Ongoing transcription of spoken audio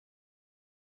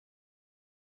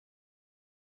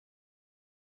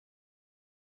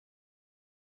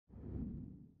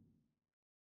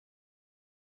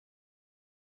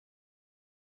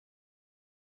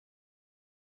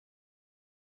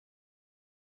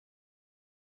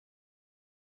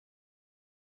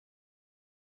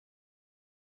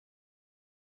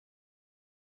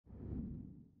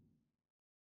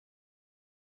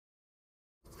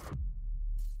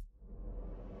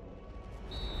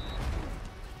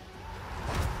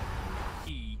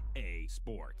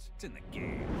sports. It's in the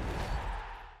game.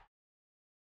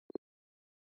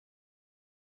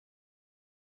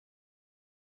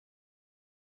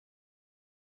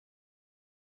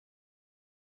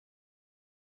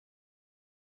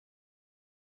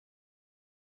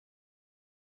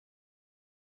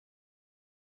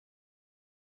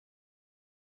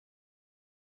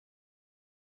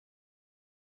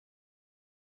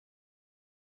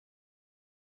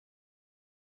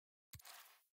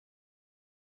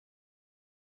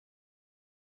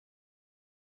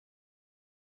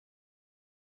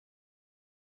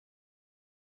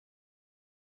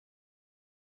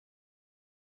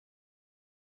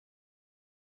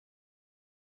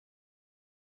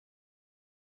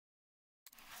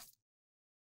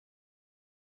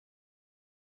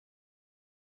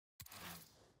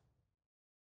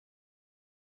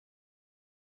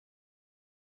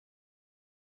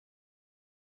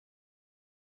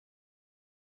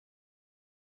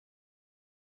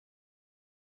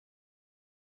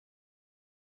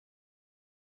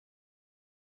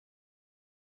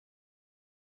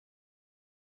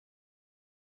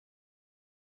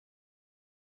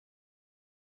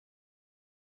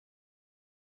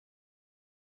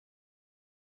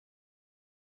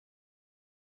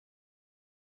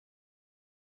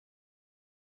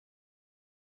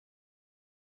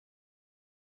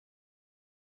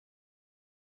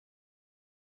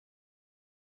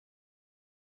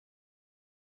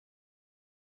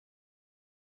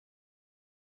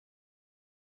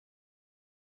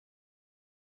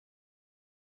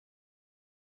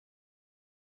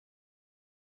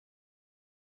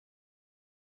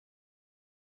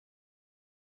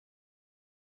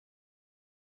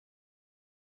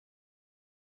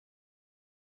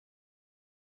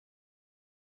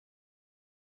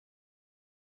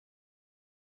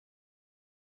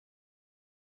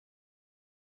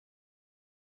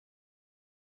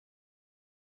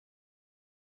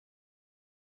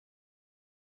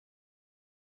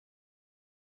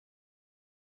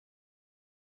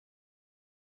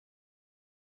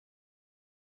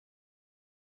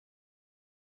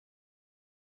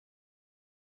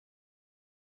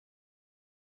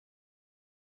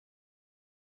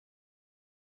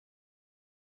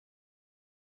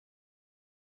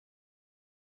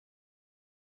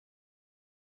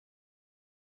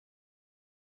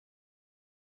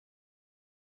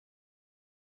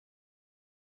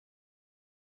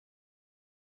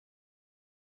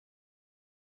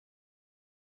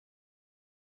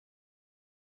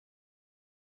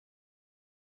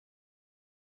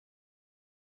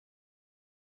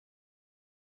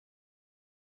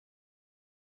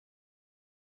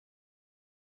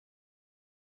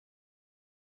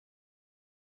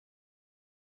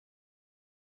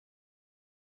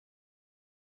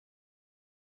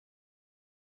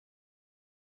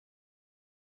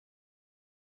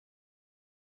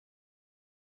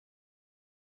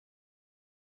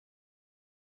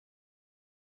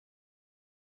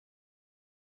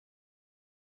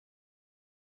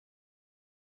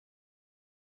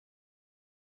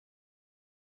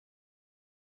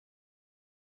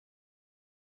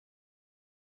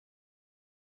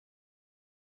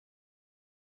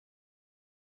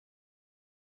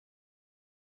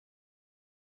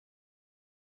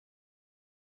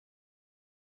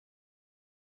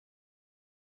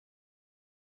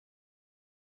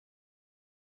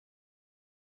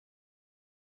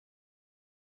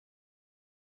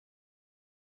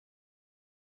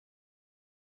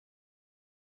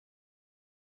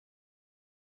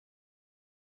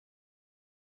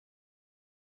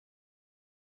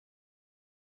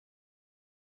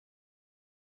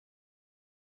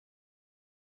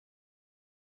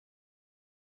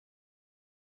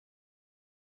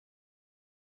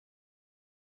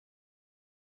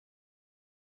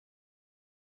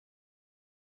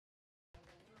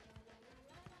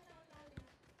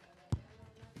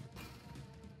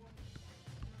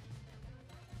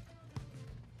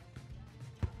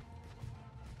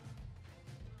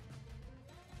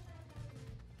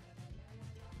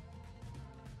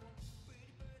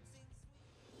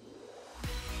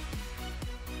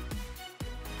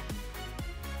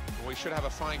 We should have a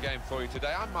fine game for you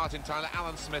today. I'm Martin Tyler,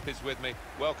 Alan Smith is with me.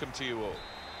 Welcome to you all.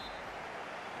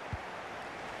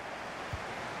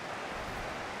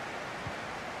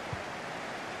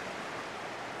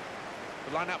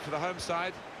 The line-up for the home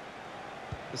side.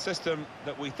 The system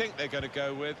that we think they're going to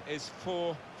go with is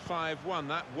 4-5-1.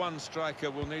 That one striker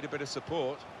will need a bit of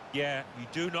support. Yeah, you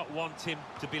do not want him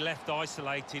to be left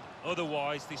isolated,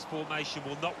 otherwise this formation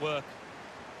will not work.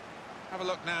 Have a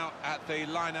look now at the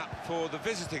lineup for the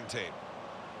visiting team.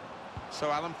 So,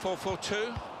 Alan,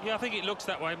 4-4-2? Yeah, I think it looks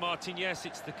that way, Martin. Yes,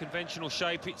 it's the conventional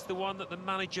shape. It's the one that the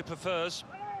manager prefers.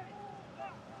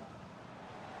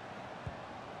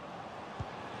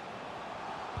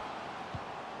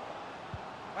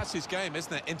 That's his game,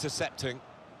 isn't it? Intercepting.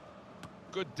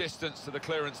 Good distance to the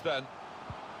clearance then.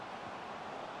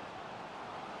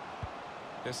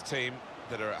 This team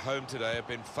that are at home today have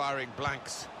been firing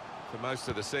blanks for most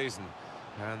of the season,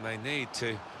 and they need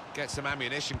to get some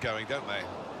ammunition going, don't they?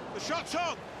 The shot's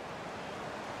on!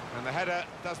 And the header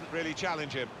doesn't really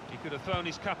challenge him. He could have thrown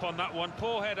his cap on that one.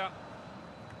 Poor header.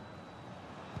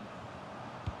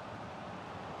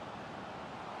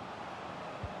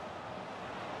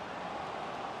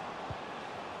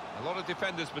 A lot of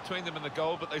defenders between them and the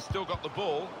goal, but they've still got the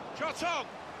ball. Shot's on!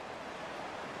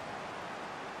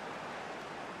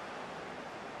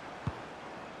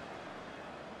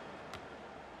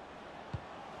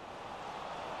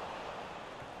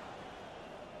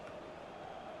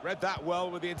 Read that well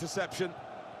with the interception.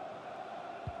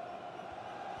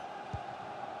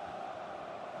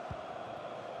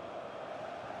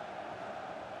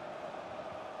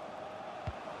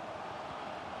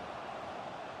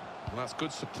 Well, that's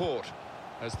good support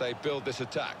as they build this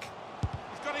attack.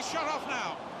 He's got his shot off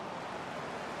now.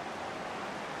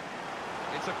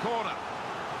 It's a corner.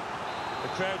 The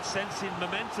crowd sensing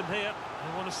momentum here.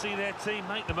 They want to see their team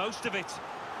make the most of it.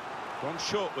 Gone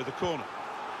short with the corner.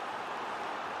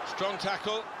 Strong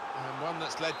tackle, and one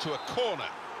that's led to a corner.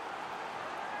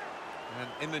 And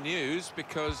in the news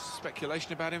because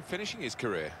speculation about him finishing his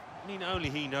career. I mean, only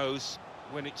he knows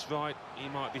when it's right. He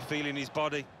might be feeling his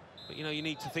body. But, you know, you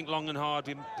need to think long and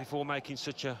hard before making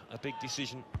such a big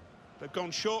decision. They've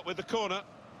gone short with the corner.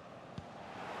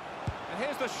 And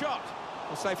here's the shot.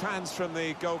 Well, safe hands from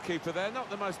the goalkeeper there. Not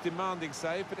the most demanding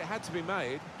save, but it had to be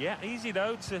made. Yeah, easy,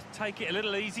 though, to take it a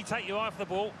little easy, take your eye off the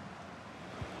ball.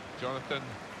 Jonathan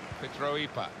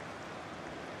Petroipa.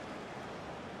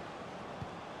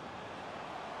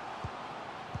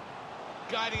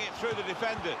 Guiding it through the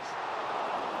defenders.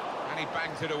 And he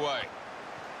bangs it away.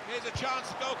 Here's a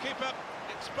chance, goalkeeper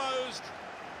exposed.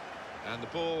 And the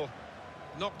ball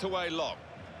knocked away long.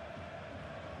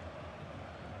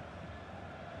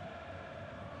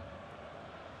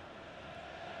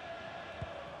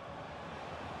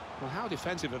 Well, how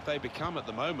defensive have they become at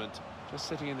the moment? Just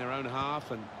sitting in their own half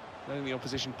and letting the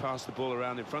opposition pass the ball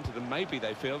around in front of them. Maybe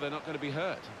they feel they're not going to be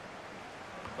hurt.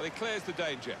 Well, he clears the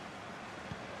danger.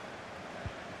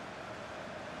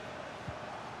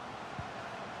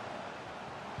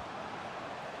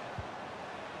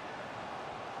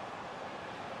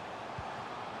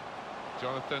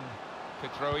 Jonathan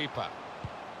Petroipa.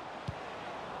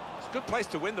 It's a good place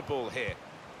to win the ball here.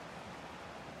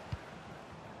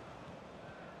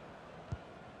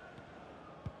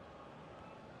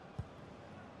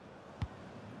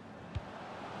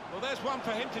 Well, there's one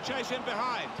for him to chase in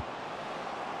behind.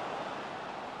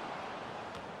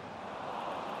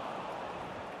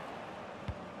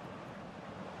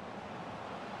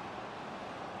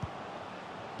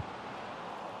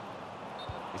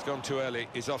 He's gone too early.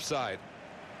 He's offside.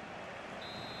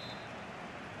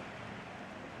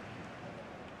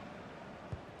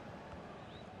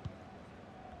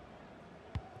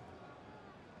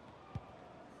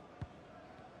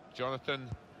 Jonathan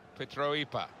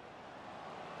Petroipa.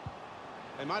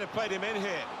 They might have played him in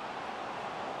here.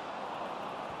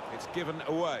 It's given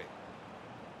away.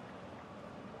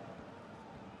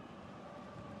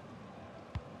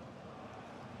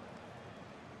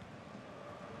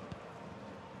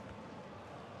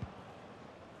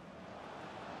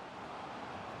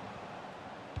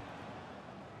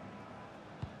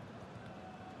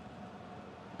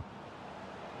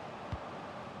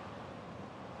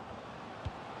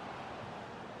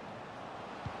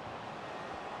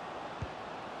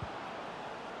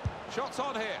 Shots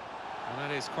on here. And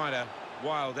that is quite a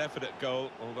wild effort at goal,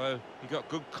 although he got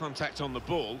good contact on the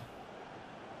ball.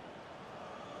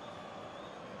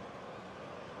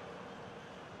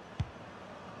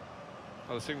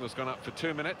 Well, the signal's gone up for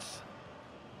 2 minutes.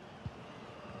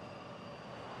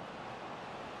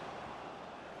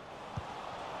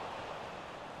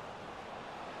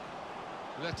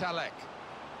 Letalek.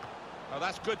 Oh,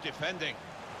 that's good defending.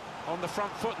 On the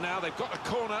front foot now, they've got a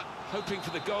corner, hoping for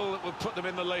the goal that will put them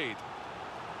in the lead.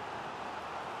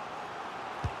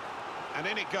 And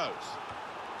in it goes.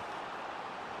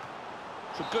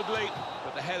 It's a good leap,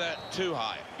 but the header too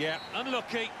high. Yeah,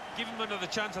 unlucky. Give him another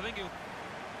chance, I think he'll...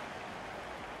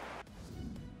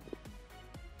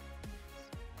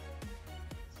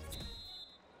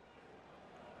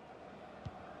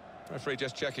 Referee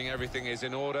just checking everything is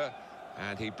in order,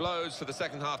 and he blows for the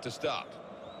second half to start.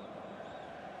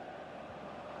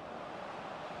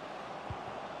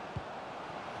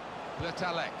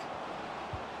 Letalek.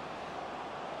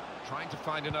 Trying to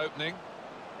find an opening.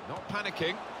 Not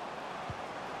panicking.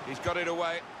 He's got it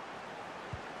away.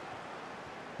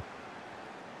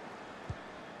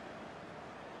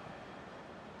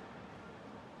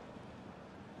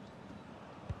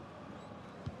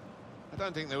 I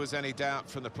don't think there was any doubt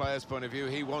from the player's point of view.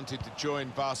 He wanted to join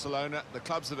Barcelona. The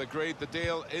clubs have agreed the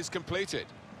deal is completed.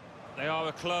 They are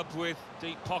a club with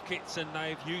deep pockets, and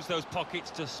they've used those pockets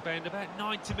to spend about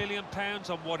 £90 million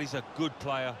on what is a good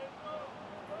player.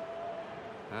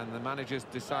 And the manager's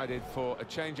decided for a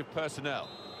change of personnel.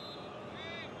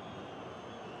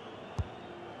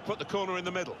 Put the corner in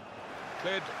the middle.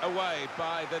 Cleared away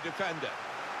by the defender.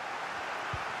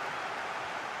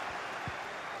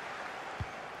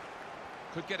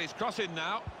 Could get his cross in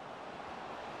now.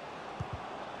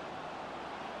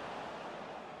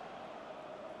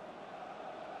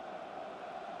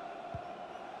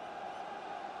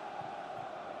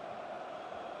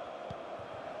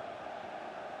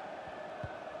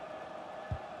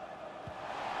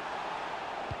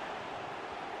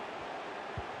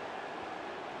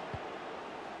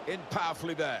 In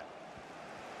powerfully there.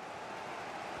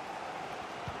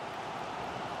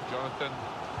 Jonathan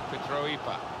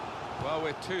Petroipa. Well,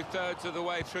 we're two-thirds of the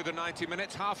way through the 90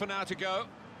 minutes, half an hour to go.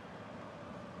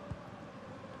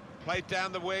 Played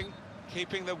down the wing,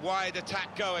 keeping the wide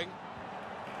attack going.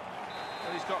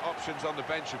 Well, he's got options on the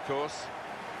bench, of course.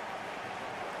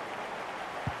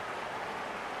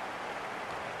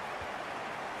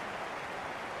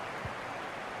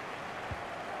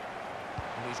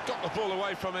 And he's got the ball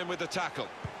away from him with the tackle.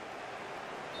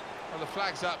 Well, the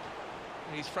flag's up.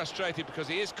 He's frustrated because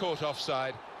he is caught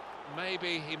offside.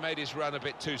 Maybe he made his run a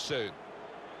bit too soon.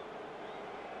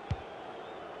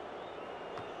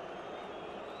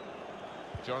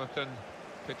 Jonathan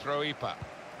Petroipa.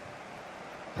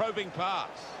 Probing pass.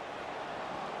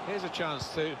 Here's a chance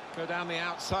to go down the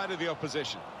outside of the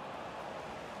opposition.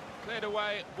 Cleared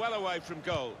away, well away from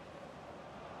goal.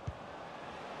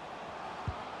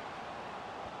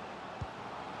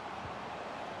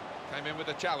 Came in with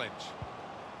a challenge.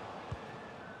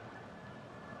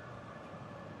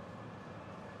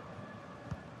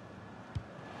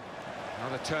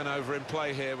 Another turnover in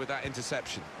play here with that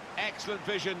interception. Excellent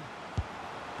vision.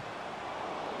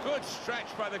 Good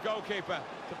stretch by the goalkeeper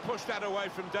to push that away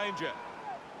from danger.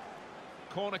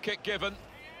 Corner kick given.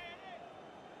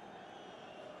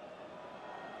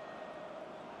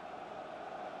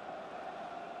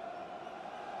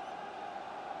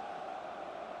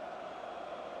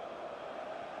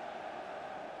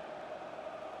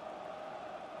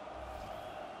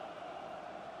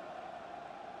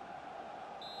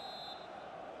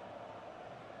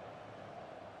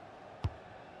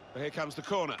 Here comes the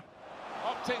corner.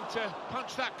 Opting to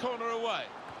punch that corner away.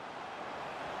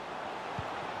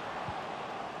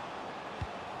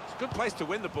 It's a good place to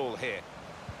win the ball here.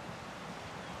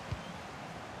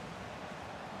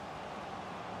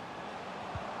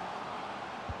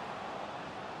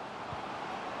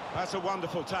 That's a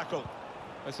wonderful tackle.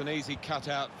 That's an easy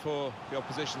cutout for the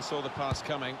opposition, saw the pass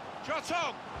coming. Shot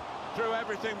on! Threw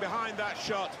everything behind that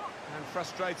shot and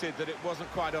frustrated that it wasn't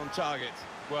quite on target.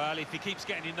 Well, if he keeps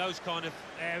getting in those kind of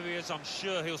areas, I'm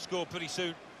sure he'll score pretty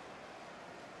soon.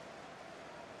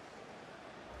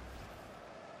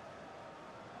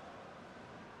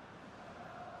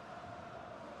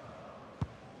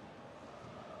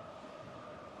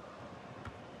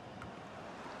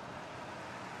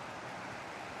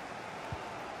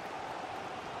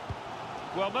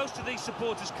 Well, most of these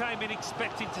supporters came in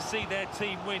expecting to see their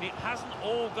team win. It hasn't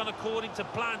all gone according to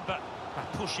plan, but they're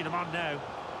pushing them on now.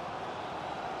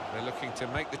 They're looking to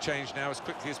make the change now as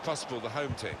quickly as possible, the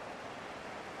home team.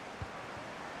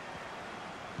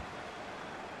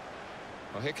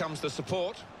 Well, here comes the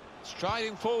support.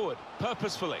 Striding forward,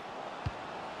 purposefully.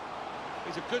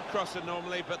 He's a good crosser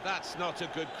normally, but that's not a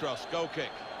good cross. Goal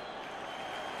kick.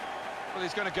 Well,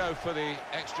 he's going to go for the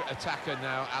extra attacker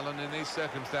now, Alan, in these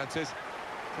circumstances.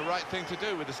 The right thing to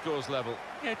do with the scores level.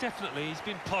 Yeah, definitely. He's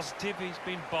been positive, he's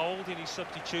been bold in his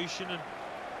substitution, and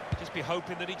just be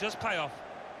hoping that he does pay off.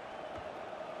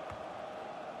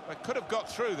 They could have got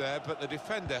through there, but the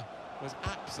defender was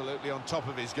absolutely on top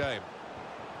of his game.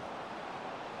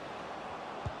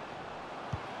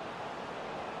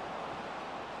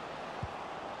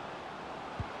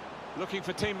 Looking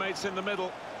for teammates in the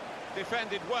middle.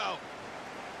 Defended well.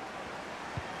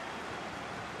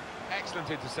 Excellent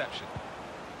interception.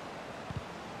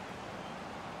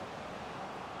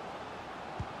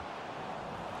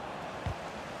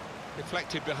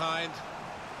 Deflected behind.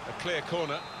 A clear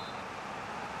corner.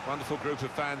 Wonderful group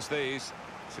of fans these.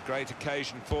 It's a great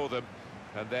occasion for them.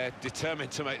 And they're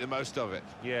determined to make the most of it.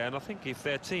 Yeah, and I think if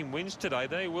their team wins today,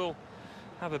 they will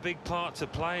have a big part to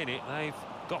play in it. They've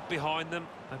got behind them.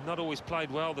 They've not always played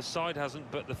well, the side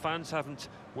hasn't, but the fans haven't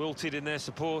wilted in their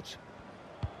support.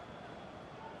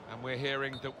 And we're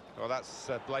hearing that... Well, that's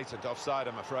blatant offside,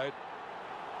 I'm afraid.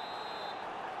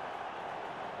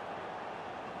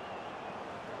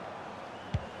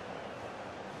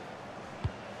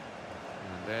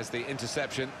 And there's the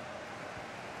interception.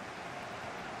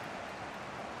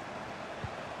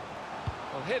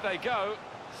 Well, here they go,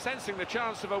 sensing the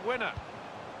chance of a winner.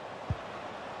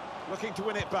 Looking to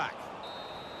win it back.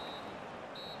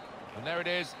 And there it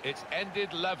is, it's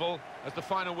ended level as the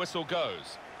final whistle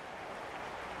goes.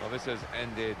 Well, this has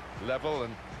ended level,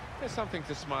 and there's something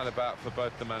to smile about for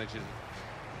both the managers.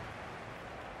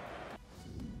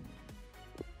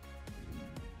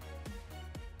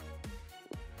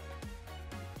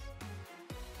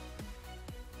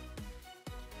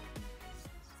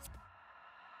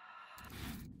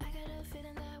 I got a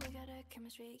feeling that we got a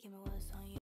chemistry, give me what's on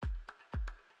you.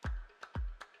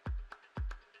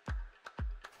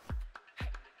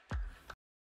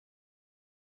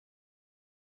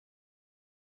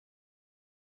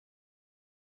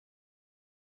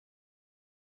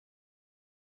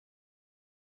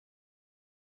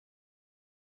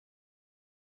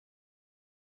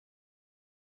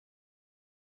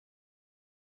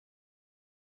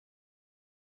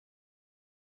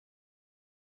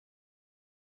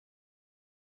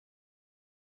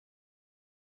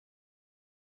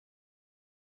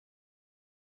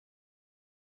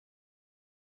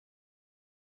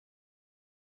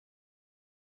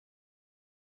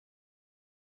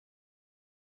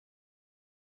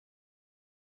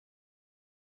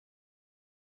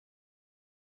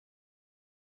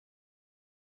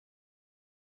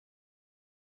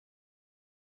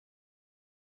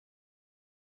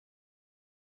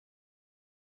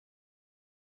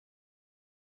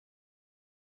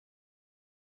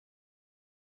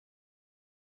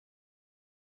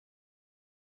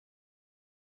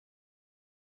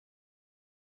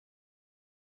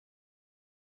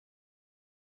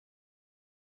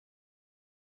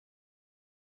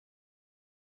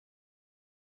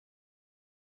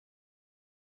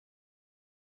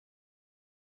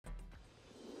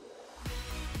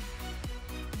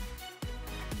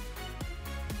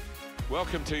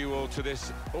 Welcome to you all to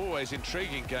this always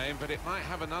intriguing game, but it might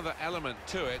have another element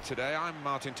to it today. I'm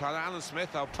Martin Tyler. Alan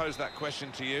Smith, I'll pose that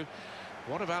question to you.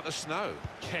 What about the snow?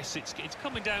 Yes, it's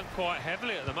coming down quite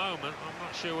heavily at the moment. I'm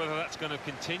not sure whether that's going to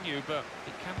continue, but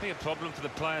it can be a problem for the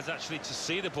players actually to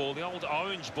see the ball. The old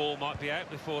orange ball might be out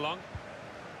before long.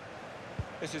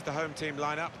 This is the home team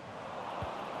lineup.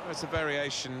 It's a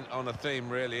variation on a theme,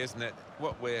 really, isn't it?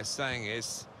 What we're saying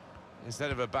is,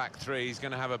 instead of a back three, he's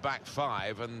going to have a back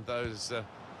five, and those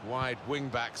wide wing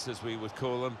backs, as we would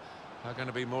call them, are going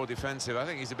to be more defensive. I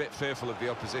think he's a bit fearful of the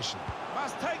opposition.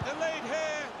 Must take the lead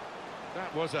here.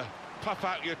 That was a puff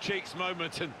out your cheeks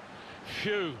moment, and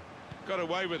phew, got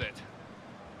away with it.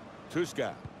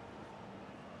 Tuska.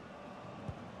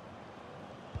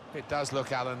 It does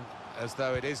look, Alan, as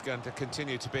though it is going to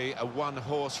continue to be a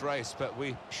one-horse race, but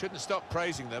we shouldn't stop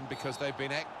praising them because they've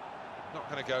been not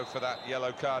going to go for that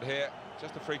yellow card here,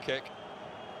 just a free kick.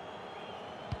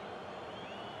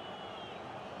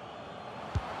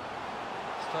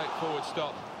 Straightforward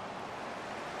stop.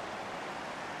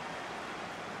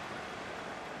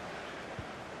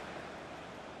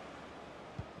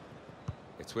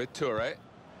 It's with Toure.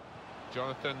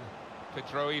 Jonathan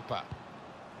Petroipa.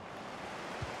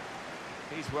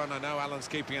 He's one I know Alan's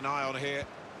keeping an eye on here.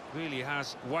 Really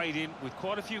has weighed in with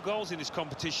quite a few goals in this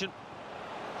competition.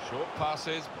 Short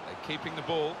passes, but they're keeping the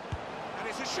ball. And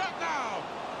it's a shot now!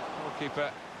 Goalkeeper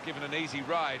given an easy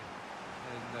ride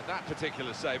in that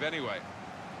particular save anyway.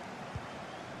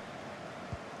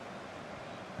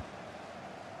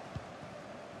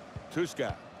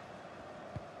 Tuska.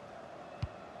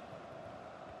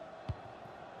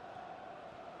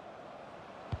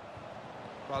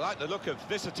 Well, I like the look of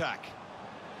this attack.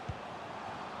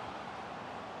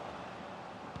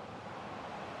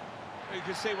 You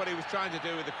can see what he was trying to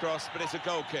do with the cross, but it's a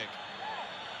goal kick.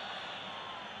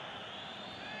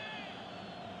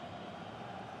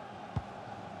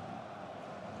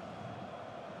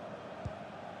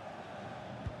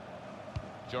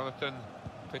 Jonathan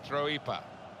Petroipa.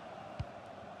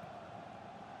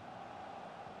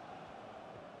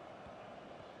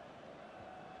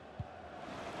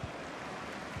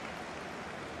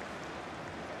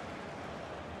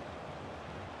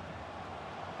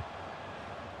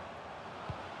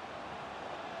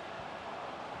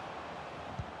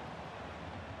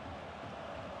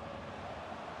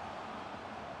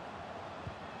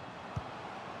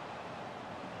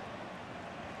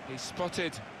 He's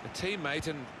spotted a teammate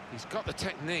and he's got the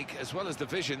technique as well as the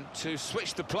vision to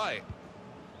switch the play.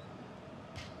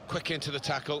 Quick into the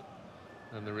tackle,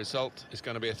 and the result is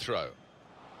going to be a throw.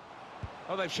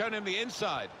 Oh, they've shown him the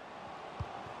inside.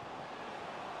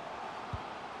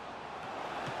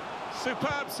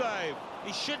 Superb save.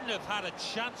 He shouldn't have had a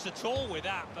chance at all with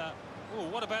that, but oh,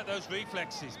 what about those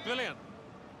reflexes? Brilliant.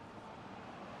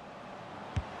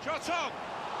 Shot on!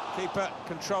 Keeper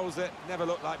controls it, never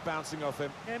looked like bouncing off him.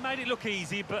 Yeah, it made it look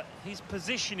easy, but his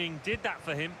positioning did that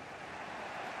for him.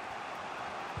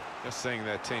 Just seeing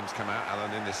their teams come out,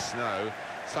 Alan, in this snow.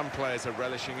 Some players are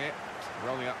relishing it,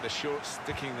 rolling up their shorts,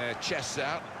 sticking their chests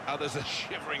out. Others are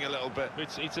shivering a little bit.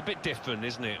 It's a bit different,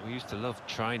 isn't it? We used to love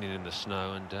training in the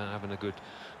snow and having a good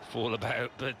fall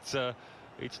about, but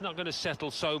it's not going to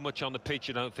settle so much on the pitch,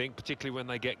 I don't think, particularly when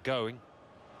they get going.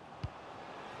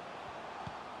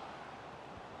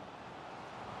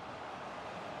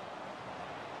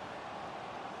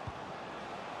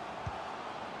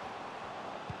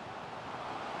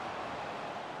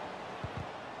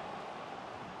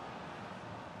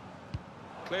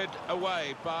 Cleared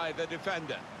away by the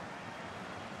defender.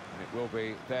 And it will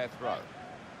be their throw.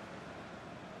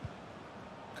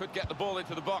 Could get the ball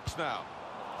into the box now.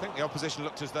 I think the opposition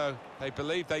looked as though they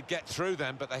believed they'd get through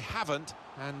them, but they haven't,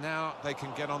 and now they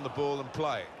can get on the ball and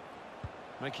play.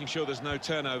 Making sure there's no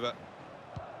turnover.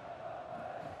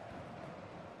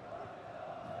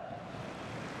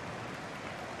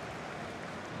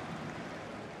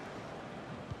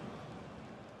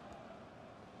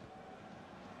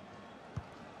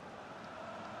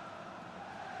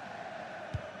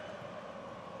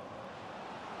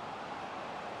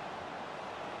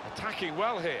 Attacking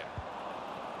well here.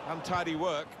 Untidy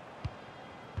work.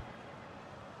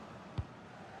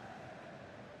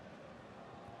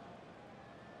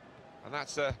 And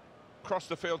that's across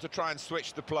the field to try and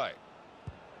switch the play.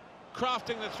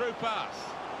 Crafting the through pass.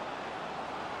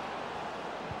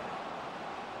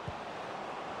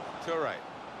 Toure.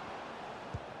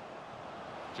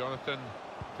 Jonathan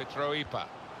Petroipa.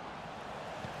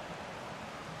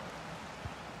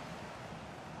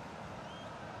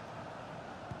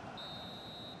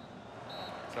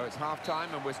 So it's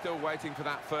half-time and we're still waiting for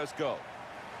that first goal.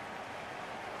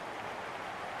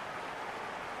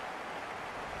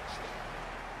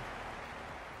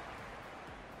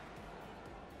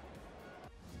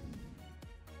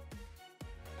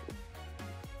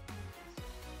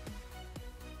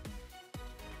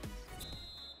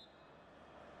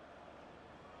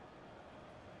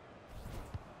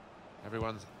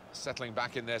 Everyone's settling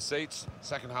back in their seats.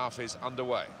 Second half is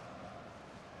underway.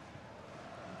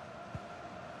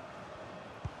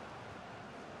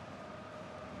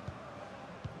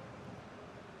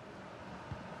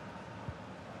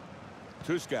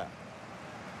 Tuska.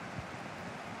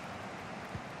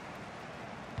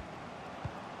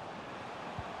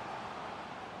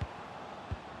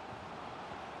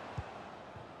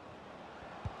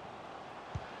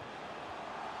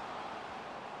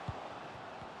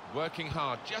 Working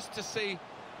hard just to see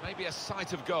maybe a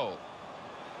sight of goal.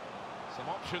 Some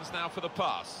options now for the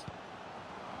pass.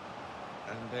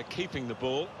 And they're keeping the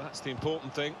ball, that's the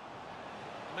important thing.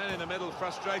 Men in the middle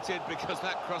frustrated because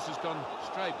that cross has gone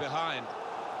straight behind.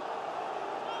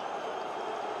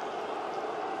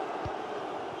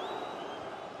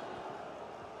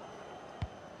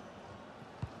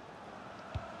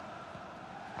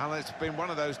 And it's been one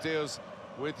of those deals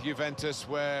with Juventus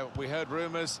where we heard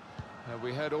rumours,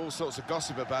 we heard all sorts of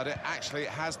gossip about it. Actually, it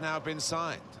has now been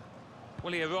signed.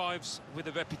 Well, he arrives with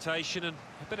a reputation and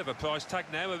a bit of a price tag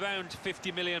now, around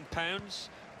 £50 million.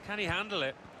 Can he handle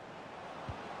it?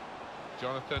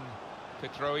 Jonathan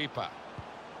Petroipa.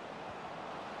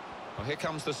 Well, here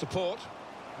comes the support.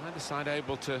 Neither side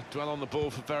able to dwell on the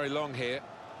ball for very long here.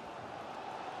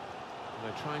 And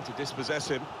they're trying to dispossess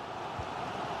him.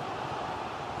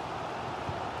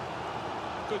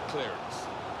 Good clearance.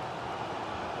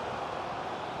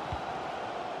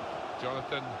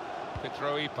 Jonathan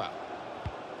Petroipa.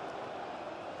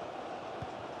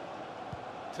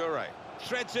 Toure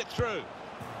threads it through.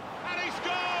 And he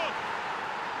scored!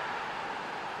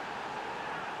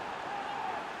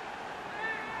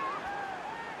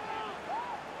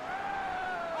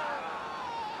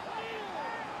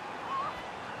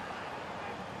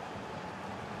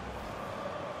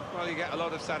 Well, you get a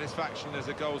lot of satisfaction as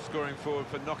a goal-scoring forward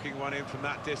for knocking one in from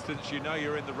that distance. You know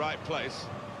you're in the right place.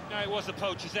 No, it was a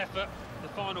poacher's effort. The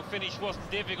final finish wasn't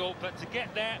difficult, but to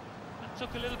get there, it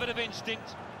took a little bit of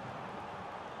instinct.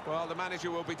 Well, the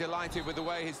manager will be delighted with the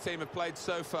way his team have played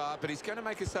so far, but he's going to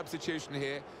make a substitution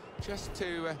here just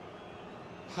to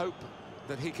hope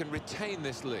that he can retain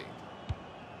this lead.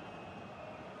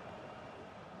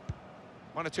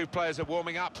 One or two players are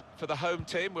warming up for the home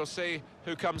team. We'll see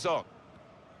who comes on.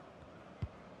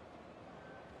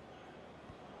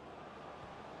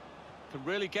 Can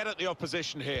really get at the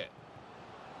opposition here.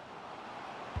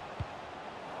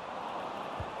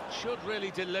 Should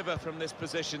really deliver from this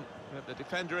position, but the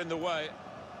defender in the way.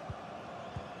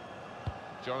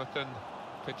 Jonathan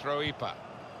Petroipa.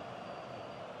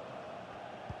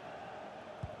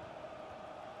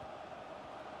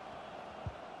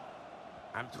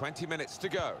 And 20 minutes to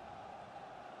go.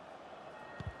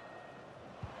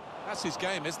 That's his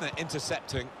game, isn't it?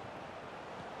 Intercepting.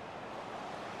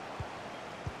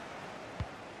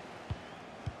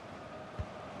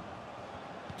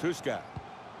 Tuska.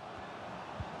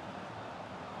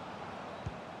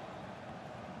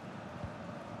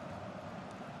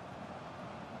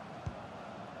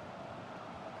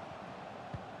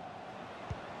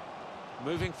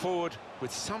 Moving forward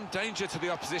with some danger to the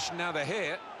opposition now they're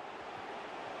here.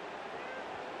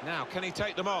 Now, can he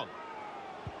take them on?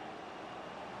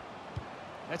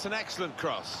 That's an excellent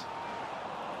cross.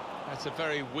 That's a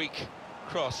very weak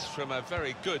cross from a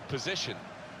very good position.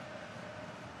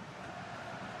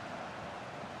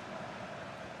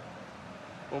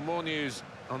 Well, more news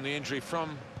on the injury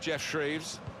from Jeff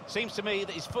Shreves. Seems to me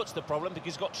that his foot's the problem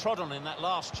because he's got trod on in that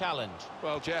last challenge.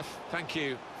 Well, Jeff, thank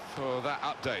you for that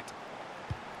update.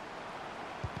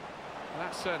 Well,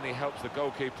 that certainly helps the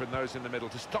goalkeeper and those in the middle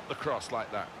to stop the cross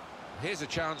like that. Here's a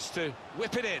chance to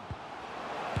whip it in.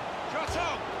 Shot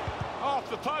on! Off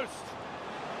the post!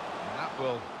 And that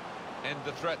will end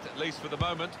the threat, at least for the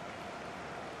moment.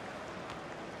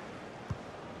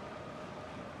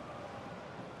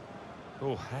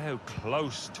 Oh, how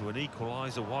close to an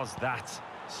equaliser was that?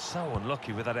 So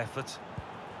unlucky with that effort.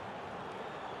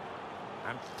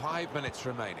 And 5 minutes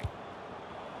remaining.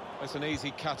 That's an easy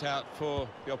cutout for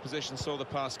the opposition, saw the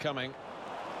pass coming.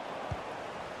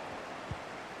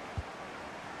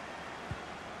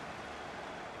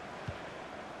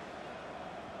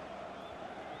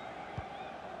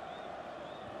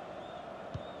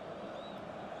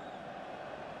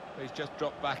 He's just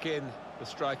dropped back in, the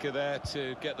striker there,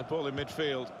 to get the ball in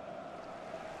midfield.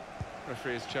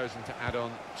 Referee has chosen to add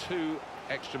on 2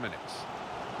 extra minutes.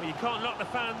 Well, you can't knock the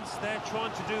fans. They're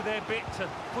trying to do their bit to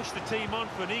push the team on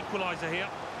for an equaliser here.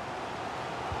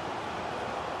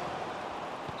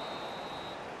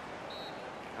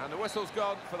 And the whistle's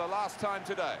gone for the last time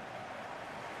today.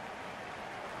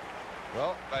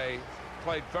 Well, they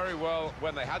played very well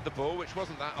when they had the ball, which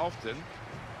wasn't that often,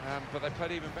 but they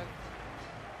played even better.